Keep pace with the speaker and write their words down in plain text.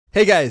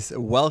Hey guys,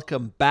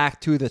 welcome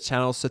back to the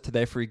channel. So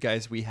today for you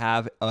guys, we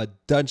have a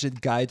dungeon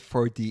guide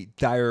for the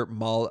Dire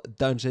Maul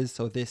dungeon.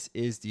 So this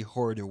is the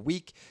Horde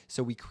week.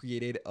 So we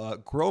created a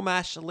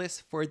Grommash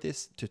list for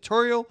this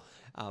tutorial,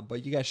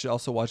 but you guys should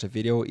also watch a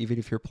video, even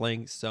if you're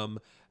playing some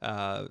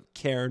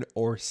Cairn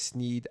or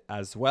Sneed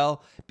as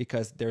well,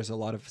 because there's a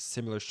lot of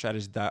similar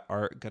strategies that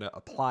are gonna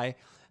apply.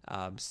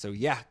 So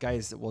yeah,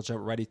 guys, we'll jump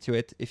right into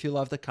it. If you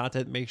love the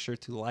content, make sure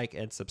to like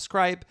and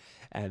subscribe.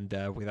 And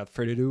without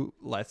further ado,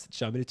 let's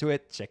jump into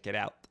it. Check it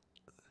out.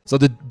 So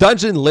the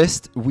dungeon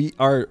list we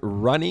are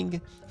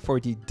running for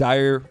the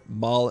Dire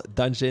Maul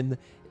dungeon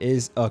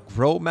is a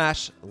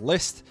Grommash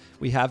list.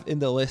 We have in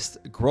the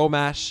list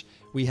Grommash,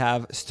 we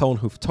have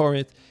Stonehoof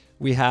Torrent,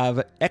 we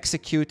have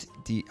Execute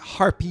the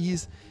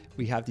Harpies,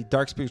 we have the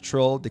Dark Spirit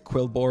Troll, the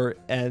Quillboar,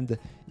 and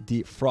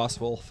the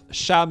Frostwolf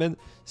Shaman.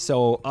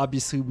 So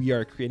obviously we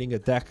are creating a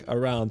deck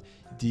around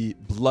the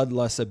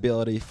Bloodlust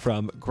ability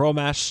from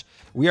Grommash.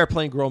 We are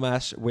playing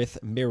Grommash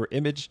with Mirror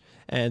Image,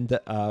 and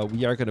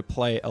we are going to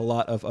play a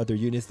lot of other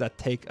units that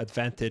take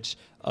advantage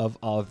of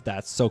all of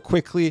that. So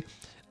quickly,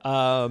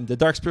 the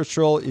Dark Spirit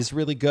Troll is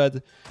really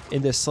good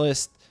in this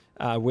list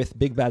with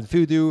Big Bad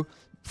Voodoo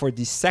for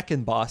the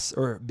second boss,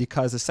 or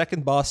because the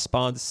second boss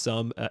spawns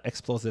some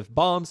explosive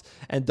bombs,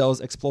 and those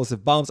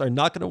explosive bombs are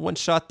not going to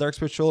one-shot Dark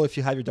Spirit Troll if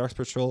you have your Dark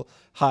Spirit Troll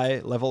high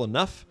level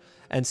enough.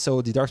 And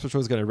so the Dark Spirit Troll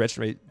is going to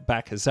regenerate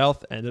back his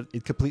health, and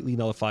it completely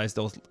nullifies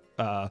those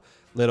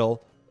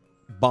little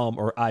bomb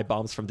or eye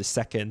bombs from the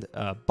second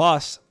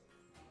boss.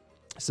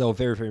 So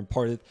very, very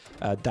important,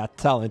 that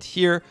talent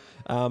here.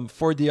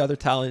 For the other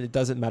talent, it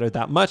doesn't matter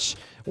that much.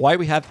 Why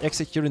we have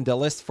Execute in the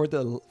list?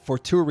 For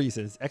two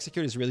reasons.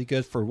 Execute is really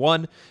good for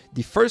one,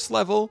 the first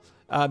level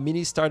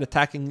minis start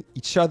attacking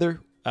each other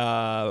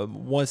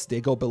once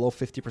they go below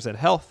 50%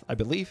 health, I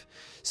believe.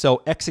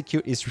 So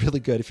Execute is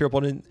really good. If your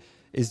opponent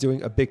is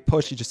doing a big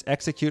push, you just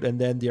Execute, and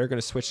then they are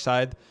going to switch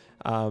side.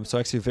 So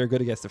Execute very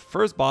good against the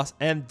first boss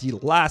and the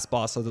last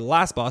boss. So the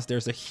last boss,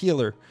 there's a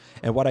healer,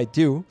 and what I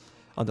do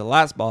on the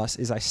last boss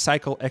is I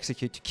cycle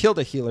Execute to kill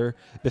the healer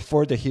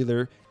before the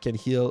healer can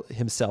heal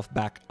himself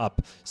back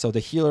up. So the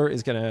healer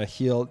is going to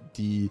heal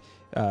the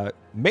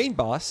main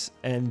boss,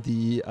 and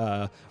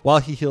while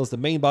he heals the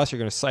main boss, you're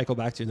going to cycle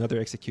back to another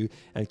Execute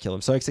and kill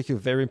him. So Execute,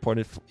 very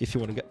important if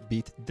you want to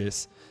beat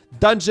this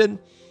dungeon.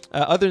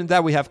 Other than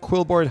that, we have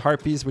Quillboar and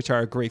Harpies, which are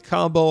a great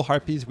combo.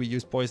 Harpies, we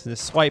use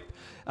Poisonous Swipe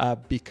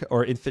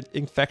or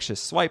Infectious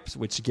Swipes,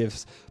 which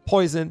gives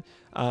poison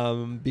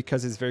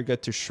because it's very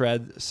good to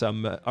shred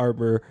some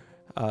armor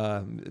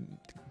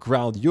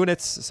ground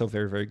units. So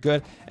very, very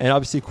good. And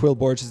obviously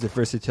Quillboar is the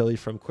versatility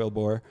from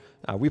Quillboar.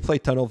 We play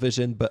Tunnel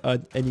Vision,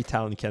 but any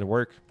talent can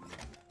work.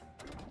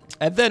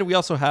 And then we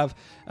also have,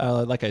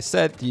 like I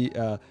said,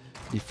 the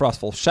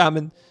Frostwolf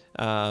Shaman.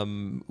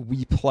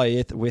 We play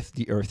it with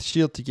the Earth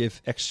Shield to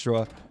give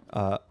extra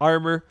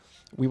armor.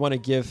 We want to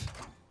give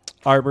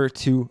armor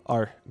to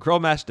our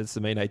Grommash. That's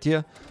the main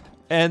idea.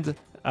 And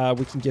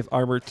we can give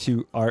armor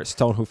to our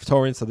Stonehoof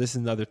Torrent. So this is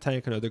another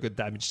tank, another good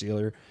damage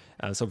dealer.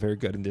 So very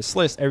good in this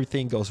list.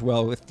 Everything goes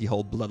well with the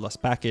whole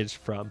Bloodlust package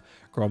from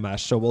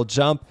Grommash. So we'll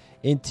jump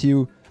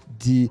into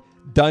the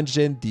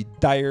dungeon, the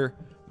Dire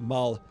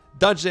Maul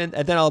dungeon,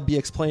 and then I'll be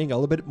explaining a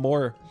little bit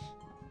more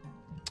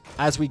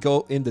as we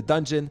go in the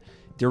dungeon.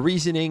 The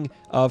reasoning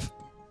of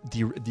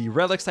the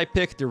relics I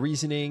picked, the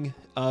reasoning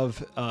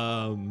of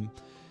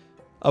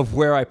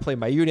where I play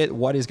my unit,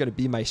 what is going to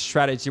be my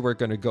strategy. We're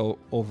going to go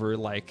over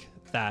like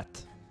that.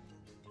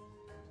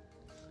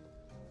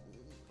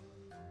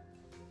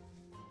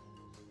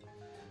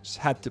 Just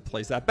had to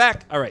place that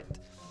back. All right.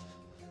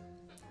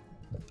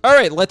 All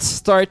right, let's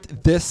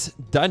start this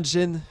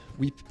dungeon.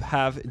 We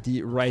have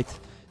the right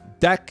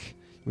deck.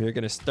 We're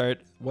going to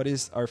start. What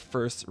is our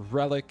first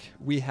relic?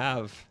 We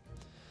have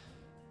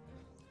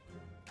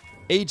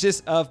Aegis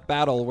of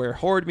Battle, where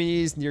Horde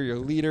minis near your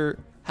leader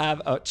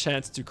have a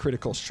chance to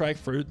critical strike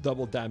for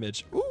double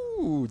damage.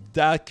 Ooh,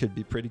 that could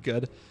be pretty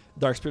good.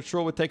 Dark Spirit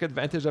Troll would take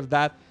advantage of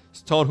that.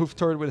 Stonehoof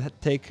Torrent would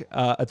take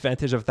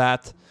advantage of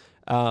that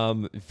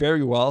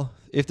very well.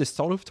 If the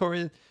Stonehoof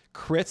Torrent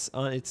crits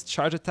on its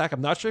charge attack,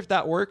 I'm not sure if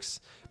that works,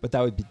 but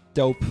that would be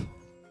dope.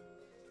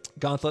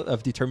 Gauntlet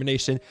of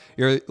Determination.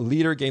 Your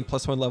leader gain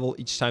 +1 level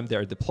each time they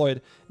are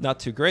deployed. Not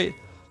too great.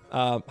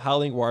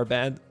 Howling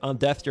Warband. On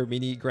death, your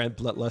mini grant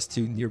Bloodlust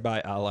to nearby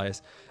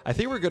allies. I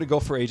think we're going to go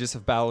for Aegis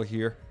of Battle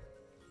here.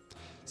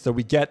 So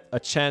we get a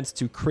chance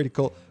to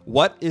critical.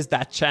 What is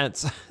that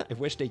chance? I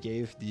wish they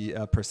gave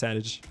the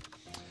percentage.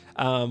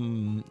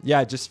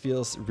 Yeah, it just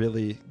feels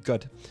really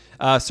good.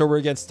 So we're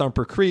against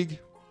Stomper Kreeg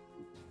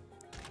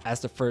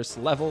as the first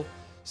level.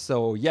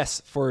 So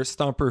yes, for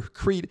Stomper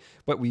Kreeg,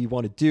 what we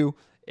want to do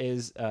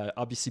is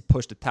obviously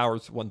push the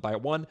towers one by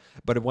one,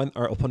 but when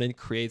our opponent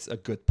creates a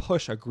good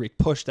push, a great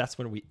push, that's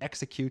when we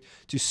Execute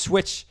to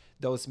switch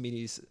those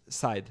minis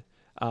side.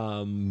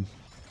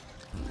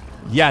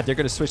 Yeah, they're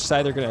going to switch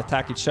side, they're going to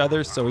attack each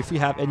other. So if we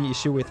have any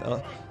issue with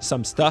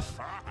some stuff,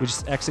 we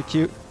just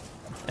Execute,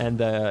 and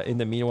in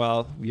the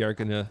meanwhile we are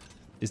going to...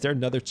 Is there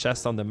another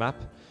chest on the map?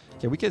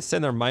 Okay, we can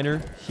send our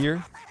miner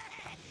here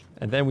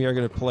And then we are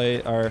going to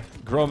play our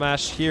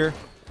Gromash here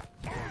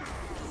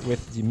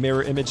with the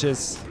mirror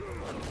images.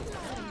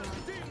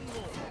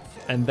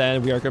 And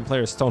then we are going to play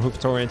our Stonehoof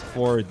Torrent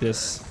for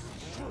this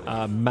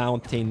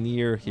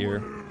Mountaineer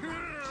here.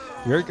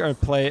 We're going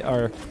to play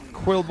our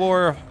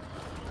Quillbore.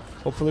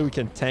 Hopefully we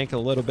can tank a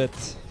little bit.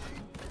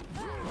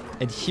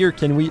 And here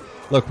can we...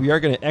 Look, we are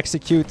going to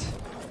execute.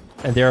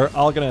 And they're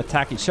all going to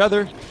attack each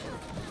other.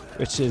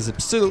 Which is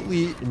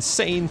absolutely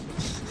insane.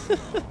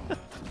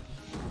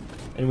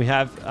 And we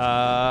have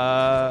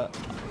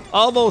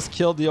almost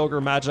killed the Ogre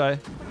Magi.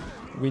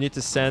 We need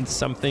to send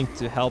something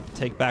to help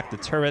take back the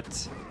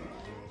turret.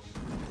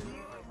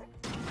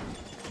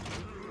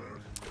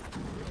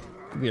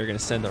 We are going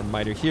to send our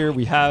miter here.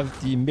 We have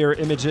the mirror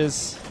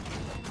images.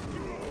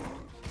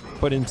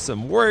 Put in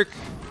some work.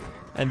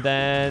 And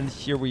then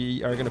here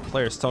we are going to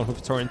play our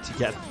Stonehoof Torrent to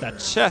get that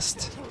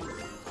chest.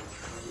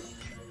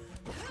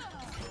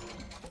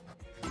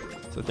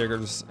 So there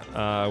goes.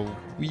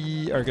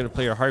 We are going to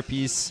play our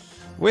Harpies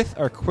with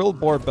our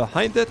Quillbore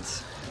behind it.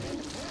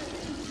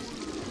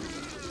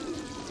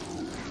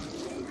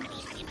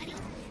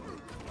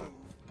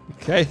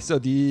 Okay, so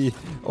the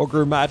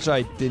Ogre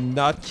Magi did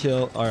not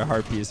kill our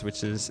Harpies,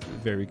 which is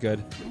very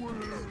good.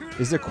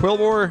 Is the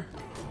Quillbore...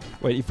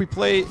 Wait, if we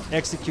play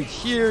Execute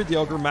here, the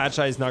Ogre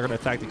Magi is not going to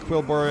attack the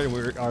Quillbore, and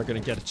we are going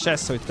to get a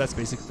chest, so that's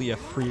basically a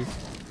free...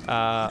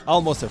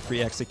 almost a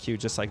free Execute,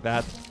 just like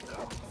that.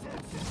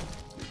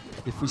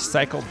 If we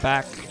cycle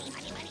back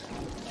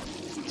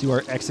to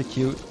our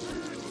Execute,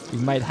 we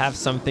might have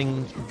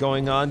something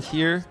going on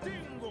here.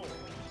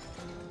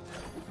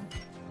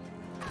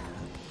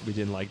 We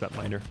didn't like that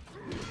miner.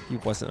 He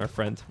wasn't our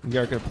friend. We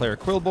are going to play our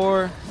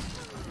Quillbore.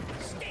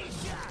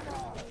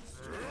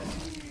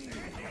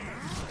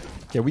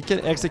 Okay, we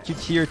can Execute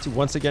here to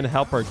once again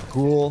help our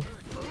Ghoul.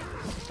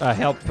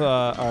 Help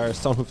our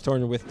Stonehoof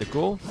Torrent with the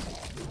Ghoul.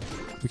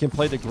 We can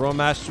play the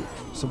Gromash,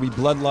 so we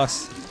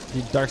Bloodlust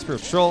the Dark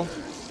Spirit Troll.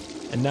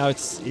 And now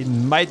it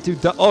might do...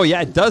 Oh,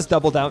 yeah, it does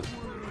double down.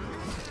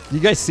 You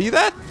guys see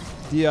that?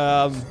 The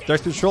Dark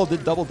Spirit Troll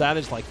did double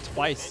damage like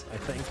twice, I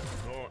think.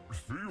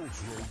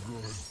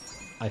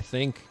 I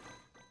think.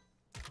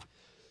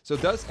 So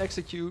does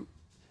Execute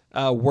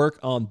work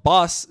on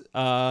boss?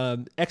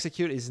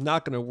 Execute is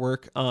not going to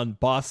work on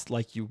boss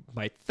like you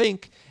might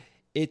think.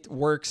 It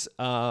works...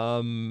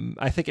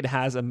 I think it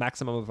has a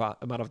maximum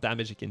amount of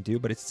damage it can do,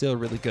 but it's still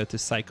really good to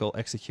cycle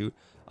Execute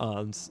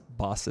on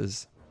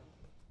bosses.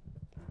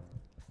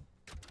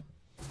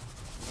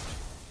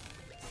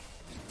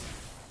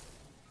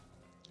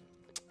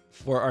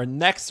 For our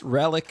next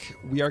relic,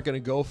 we are going to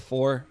go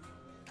for...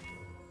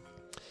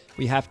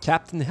 We have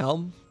Captain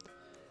Helm,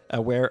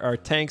 where our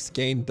tanks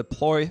gain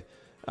deploy,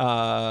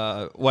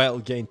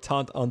 gain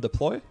taunt on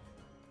deploy.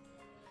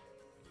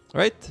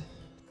 Right?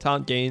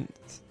 Taunt gain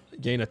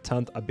a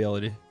taunt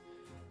ability.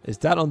 Is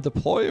that on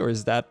deploy or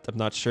is that... I'm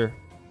not sure.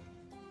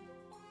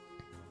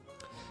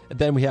 And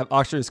then we have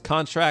Auctioneer's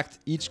Contract.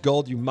 Each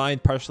gold you mine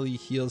partially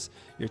heals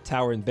your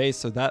tower and base.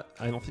 So that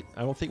I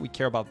don't think we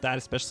care about that,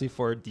 especially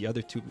for the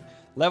other two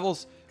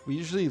levels. We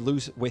usually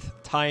lose with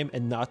time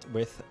and not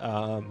with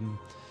our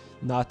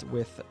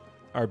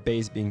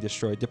base being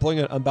destroyed. Deploying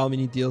an Unbound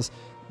Mini deals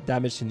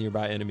damage to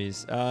nearby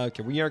enemies.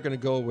 Okay, we are going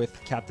to go with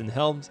Captain's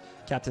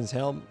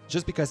Helm,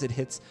 just because it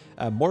hits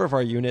more of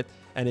our unit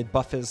and it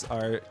buffers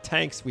our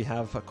tanks. We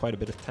have quite a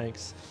bit of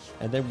tanks.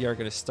 And then we are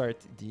going to start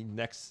the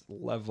next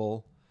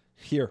level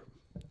here.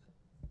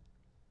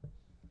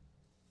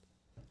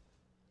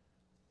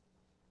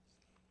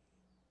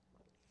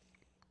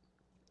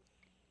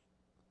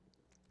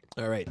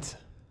 All right.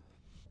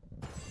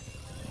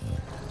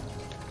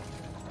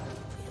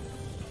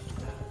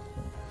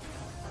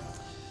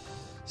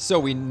 So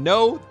we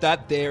know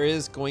that there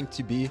is going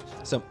to be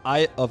some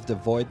Eye of the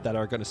Void that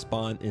are going to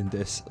spawn in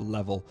this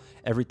level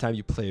every time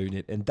you play a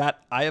unit. And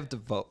that Eye of the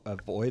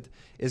Void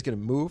is going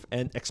to move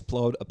and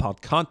explode upon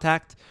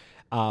contact.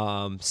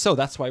 So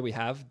that's why we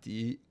have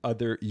the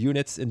other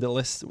units in the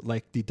list,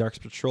 like the Dark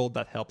Patrol,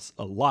 that helps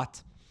a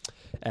lot.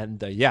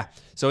 And yeah,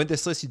 so in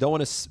this list, you don't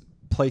want to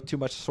play too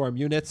much Swarm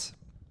units.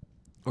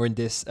 Or in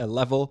this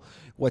level,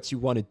 what you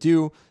want to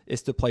do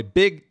is to play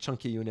big,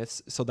 chunky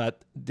units so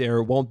that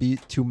there won't be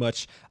too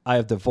much Eye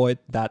of the Void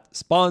that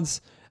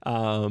spawns.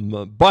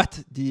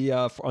 But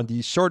on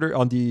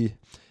the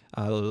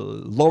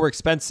lower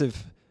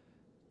expensive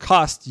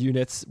cost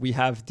units, we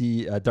have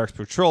the Dark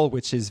Patrol,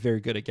 which is very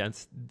good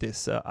against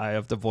this Eye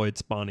of the Void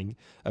spawning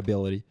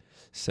ability.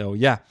 So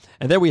yeah,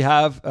 and then we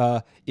have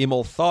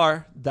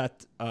Immol'thar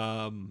that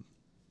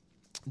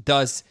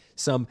does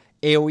some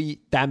AoE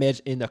damage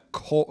in a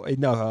cone,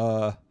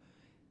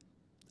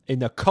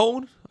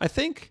 I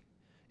think,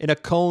 in a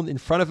cone in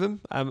front of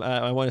him.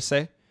 I want to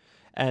say,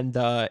 and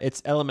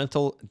it's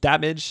elemental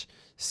damage.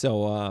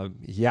 So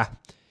yeah,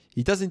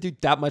 he doesn't do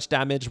that much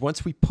damage.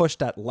 Once we push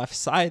that left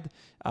side,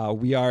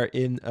 we are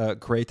in a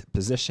great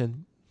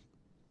position.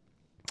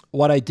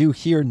 What I do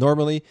here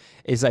normally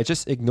is I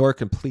just ignore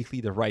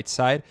completely the right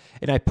side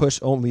and I push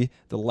only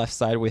the left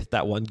side with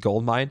that one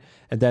gold mine.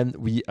 And then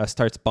we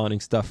start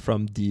spawning stuff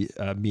from the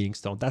meeting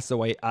stone. That's the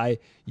way I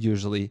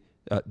usually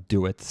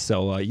do it.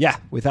 So yeah,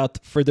 without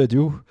further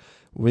ado,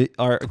 we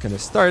are going to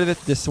start it.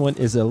 This one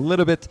is a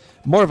little bit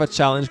more of a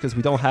challenge because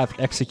we don't have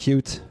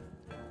execute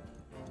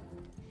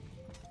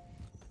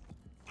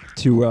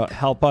to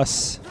help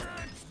us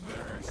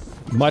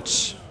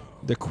much.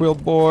 The quill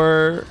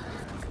boar.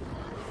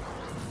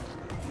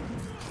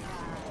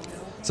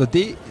 So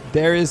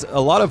there is a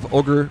lot of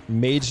ogre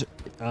mage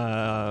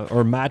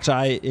or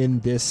magi in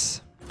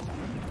this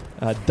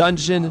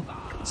dungeon.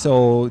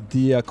 So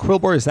the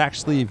Quillboar is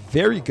actually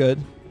very good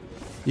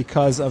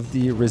because of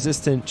the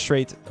resistant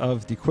trait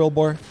of the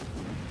Quillboar.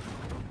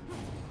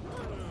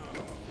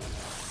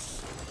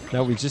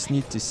 Now we just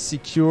need to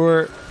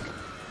secure.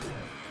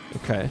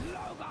 Okay.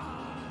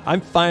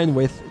 I'm fine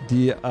with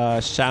the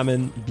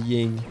shaman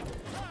being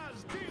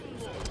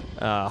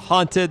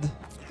haunted.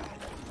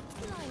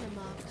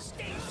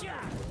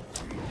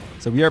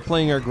 So we are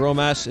playing our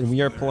Gromash and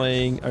we are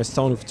playing our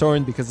Stone of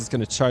Thorn because it's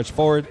going to charge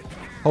forward.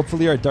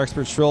 Hopefully our Dark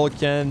Spirit Troll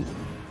can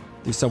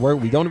do some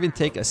work. We don't even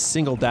take a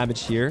single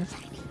damage here.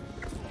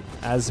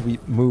 As we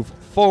move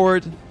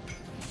forward,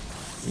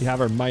 we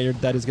have our Miner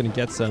that is going to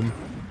get some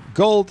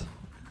gold.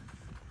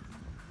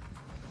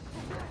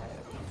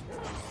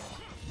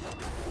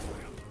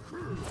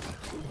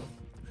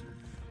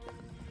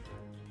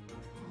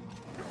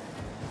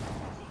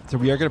 So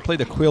we are going to play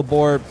the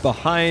Quillboar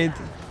behind.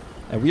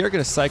 And we are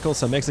going to cycle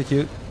some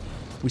execute.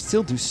 We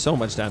still do so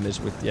much damage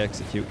with the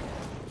execute.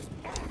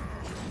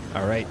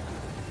 All right.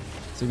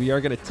 So we are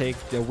going to take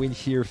the win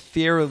here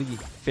fairly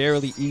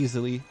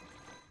easily.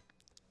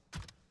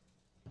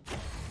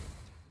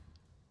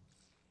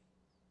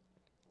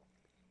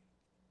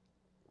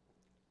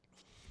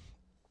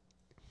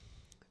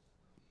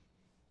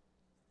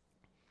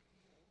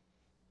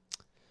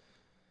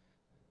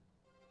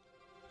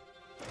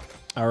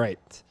 All right.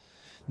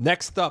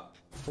 Next up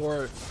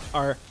for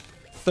our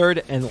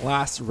third and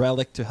last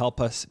relic to help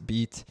us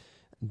beat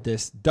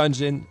this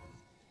dungeon,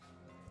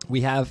 we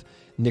have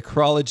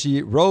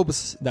Necrology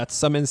Robes that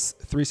summons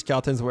 3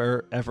 skeletons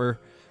whenever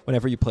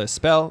you play a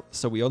spell.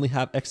 So we only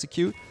have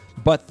execute,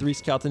 but 3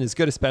 skeleton is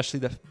good,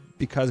 especially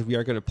because we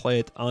are going to play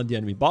it on the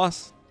enemy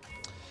boss.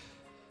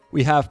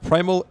 We have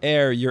Primal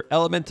Air. Your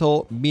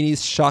elemental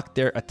minis shock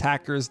their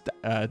attackers,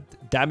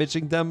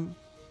 damaging them.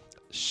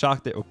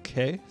 Shock it,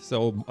 okay.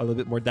 So a little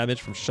bit more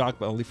damage from shock,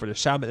 but only for the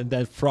shaman. And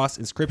then Frost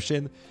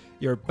Inscription.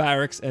 Your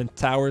barracks and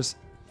towers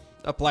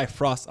apply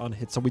frost on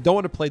hit. So we don't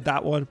want to play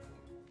that one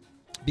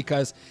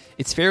because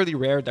it's fairly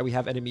rare that we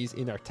have enemies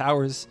in our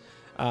towers.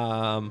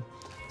 So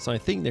I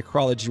think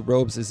Necrology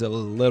Robes is a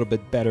little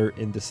bit better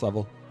in this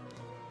level.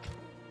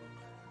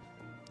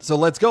 So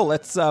let's go.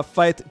 Let's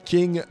fight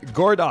King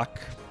Gordok.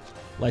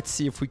 Let's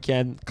see if we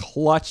can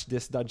clutch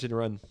this dungeon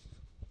run.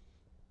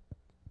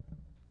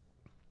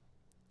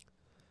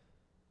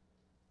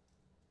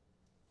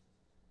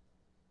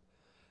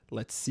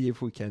 Let's see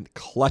if we can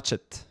clutch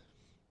it.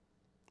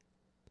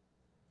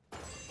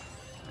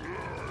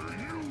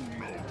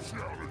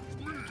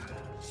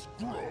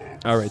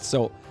 All right,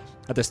 so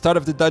at the start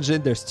of the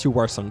dungeon, there's 2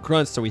 Warsong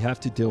Grunts, so we have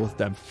to deal with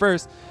them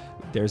first.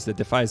 There's the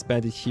Defiance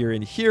Bandit here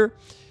and here.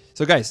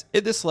 So guys,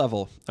 in this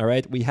level, all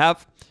right, we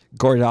have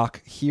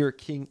Gordok here,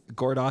 King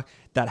Gordok,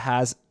 that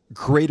has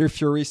Greater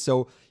Fury,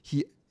 so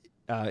he's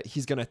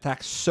going to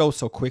attack so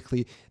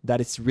quickly that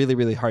it's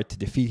really hard to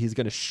defeat. He's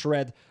going to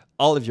shred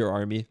all of your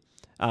army.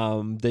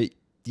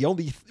 The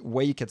only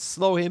way you can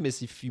slow him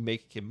is if you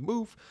make him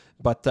move,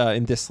 but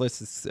in this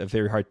list it's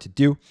very hard to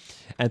do.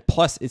 And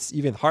plus it's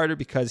even harder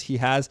because he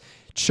has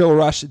Chill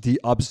Rush, the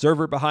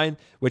Observer behind,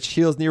 which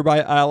heals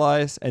nearby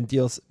allies and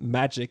deals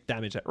magic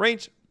damage at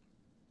range.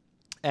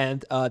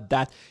 And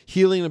that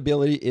healing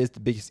ability is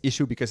the biggest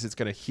issue because it's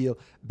going to heal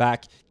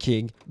back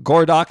King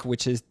Gordok,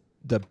 which is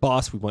the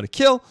boss we want to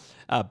kill.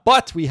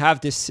 But we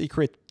have this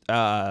secret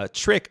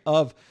trick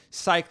of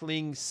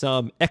cycling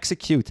some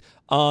execute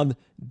on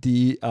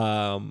the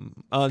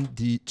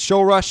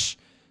Chill Rush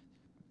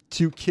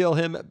to kill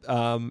him,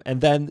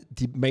 and then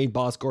the main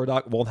boss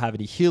Gordok won't have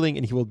any healing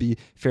and he will be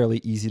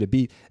fairly easy to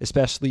beat,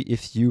 especially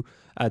if you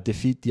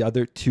defeat the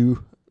other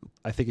 2,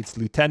 I think it's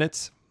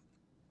lieutenants.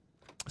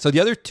 So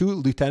the other 2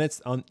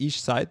 lieutenants on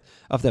each side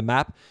of the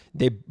map,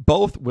 they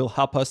both will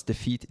help us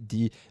defeat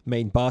the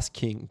main boss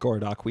King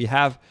Gordok. We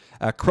have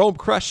Chrome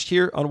Crush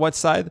here on one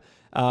side.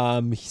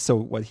 So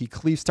what he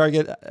cleaves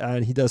target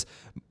and he does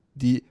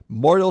the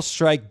Mortal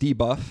Strike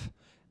debuff,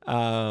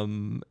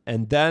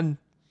 and then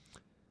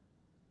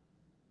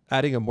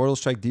adding a Mortal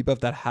Strike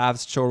debuff that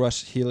halves Chill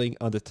Rush healing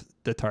on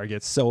the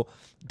target. So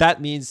that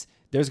means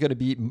there's going to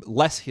be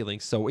less healing.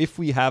 So if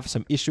we have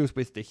some issues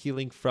with the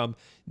healing from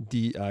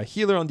the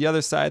healer on the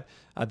other side,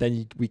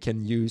 then we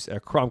can use a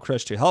Chrome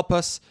Crush to help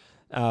us.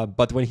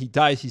 But when he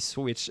dies, he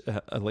switch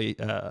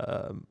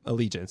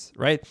allegiance,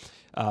 right?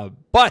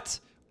 But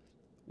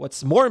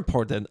what's more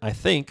important, I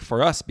think,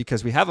 for us,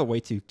 because we have a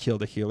way to kill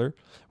the healer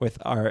with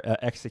our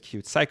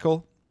execute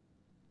cycle,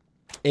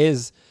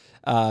 is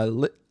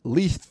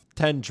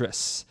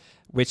Immol'thar,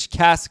 which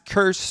casts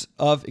Curse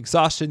of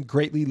Exhaustion,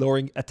 greatly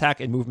lowering attack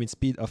and movement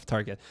speed of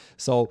target.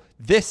 So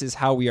this is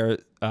how we are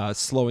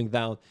slowing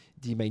down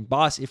the main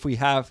boss. If we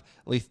have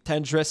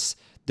Immol'thar,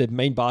 the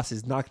main boss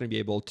is not going to be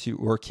able to,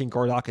 or King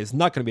Gordok is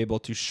not going to be able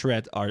to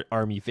shred our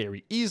army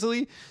very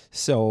easily.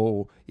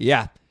 So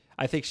yeah,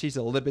 I think she's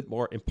a little bit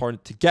more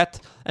important to get.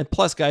 And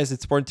plus, guys,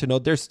 it's important to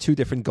note there's 2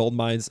 different gold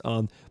mines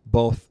on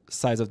both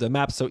sides of the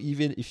map. So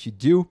even if you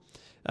do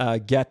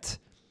get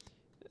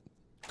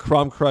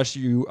Crom Crush,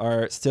 you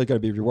are still going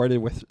to be rewarded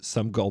with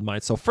some gold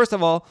mines. So first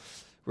of all,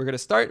 we're going to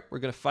start. We're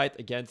going to fight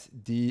against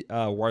the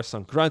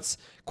Warsong Grunts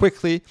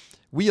quickly.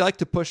 We like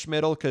to push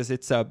middle because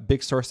it's a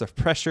big source of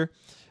pressure,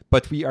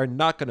 but we are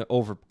not going to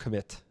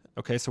overcommit.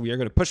 Okay, so we are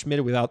going to push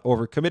mid without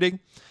overcommitting,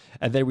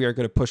 and then we are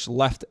going to push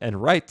left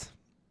and right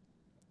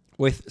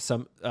with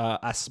some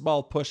as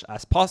small push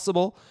as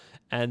possible.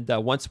 And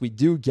once we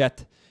do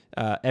get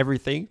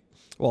everything,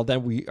 well,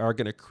 then we are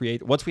going to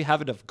create, once we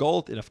have enough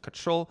gold, enough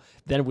control,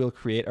 then we'll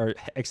create our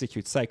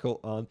execute cycle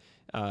on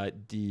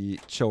the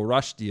Cho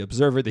Rush, the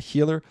Observer, the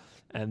Healer,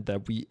 and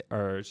we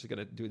are just going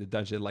to do the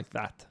dungeon like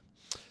that.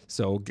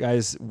 So,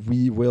 guys,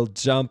 we will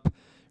jump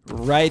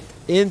right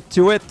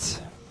into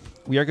it.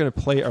 We are going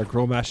to play our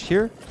Gromash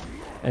here,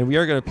 and we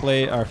are going to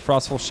play our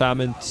Frostful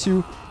Shaman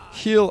to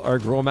heal our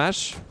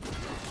Gromash.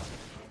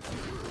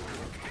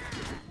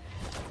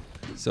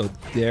 So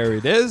there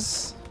it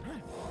is.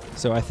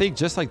 So I think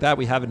just like that,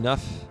 we have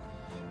enough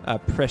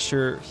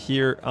pressure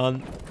here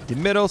on the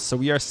middle. So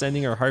we are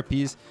sending our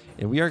Harpies,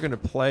 and we are going to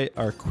play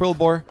our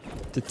Quillbore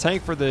to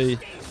tank for the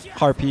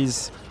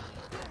Harpies.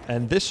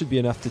 And this should be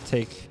enough to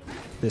take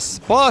this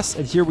boss.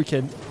 And here we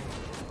can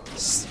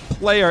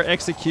play our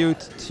Execute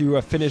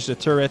to finish the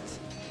turret.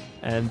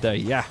 And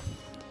yeah,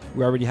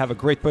 we already have a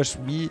great push.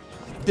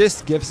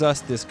 This gives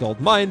us this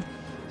gold mine.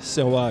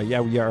 So yeah,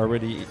 we are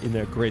already in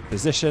a great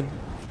position.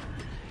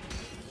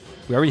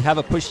 We already have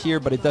a push here,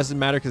 but it doesn't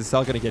matter because it's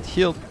all going to get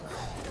healed.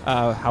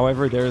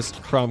 However, there's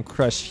Crom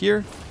Crush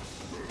here.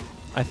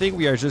 I think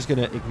we are just going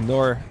to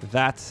ignore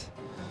that.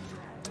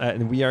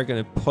 And we are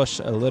going to push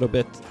a little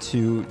bit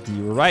to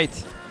the right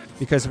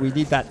because we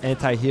need that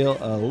anti-heal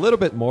a little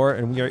bit more.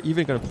 And we are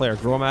even going to play our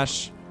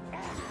Gromash.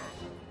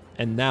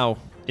 And now,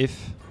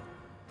 if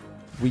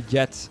we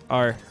get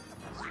our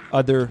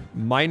other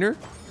miner.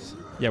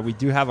 Yeah, we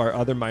do have our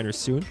other miner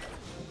soon.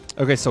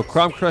 Okay, so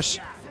Crom Crush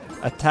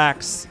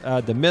attacks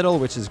the middle,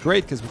 which is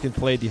great because we can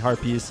play the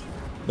Harpies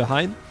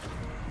behind.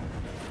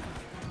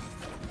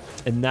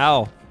 And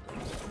now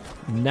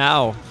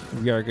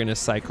we are going to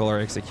cycle our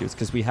executes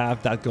because we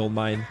have that gold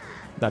mine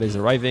that is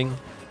arriving.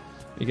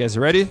 You guys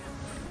ready?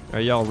 Are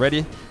y'all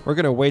ready? We're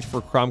going to wait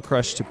for Crom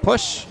Crush to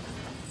push.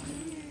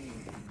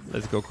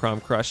 Let's go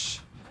Crom Crush.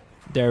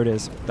 There it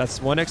is.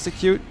 That's one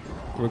execute.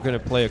 We're going to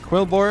play a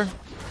Quillbore.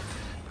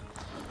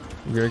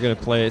 We're going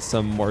to play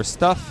some more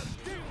stuff.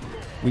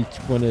 We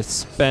want to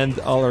spend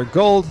all our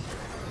gold.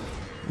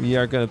 We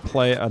are going to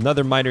play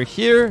another miner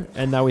here.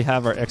 And now we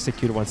have our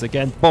execute once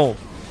again. Boom.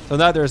 So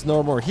now there's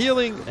no more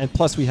healing. And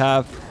plus we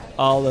have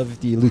all of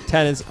the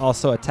lieutenants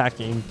also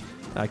attacking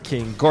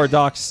King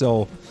Gordok.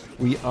 So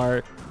we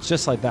are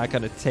just like that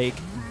going to take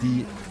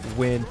the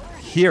win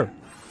here.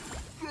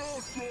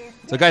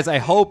 So guys, I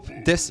hope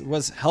this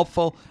was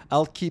helpful.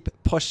 I'll keep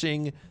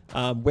pushing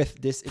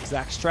with this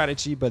exact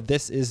strategy, but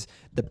this is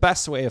the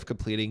best way of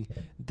completing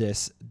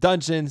this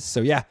dungeon.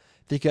 So yeah,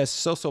 thank you guys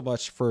so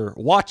much for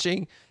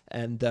watching.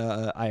 And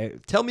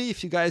tell me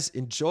if you guys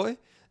enjoy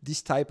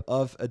this type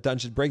of a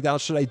dungeon breakdown.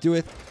 Should I do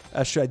it?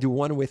 Should I do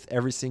one with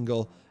every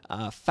single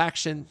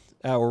faction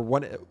or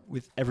one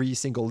with every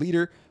single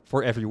leader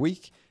for every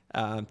week?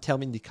 Tell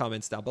me in the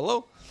comments down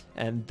below.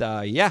 And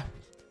yeah,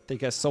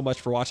 thank you guys so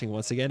much for watching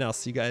once again. I'll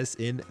see you guys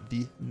in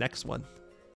the next one.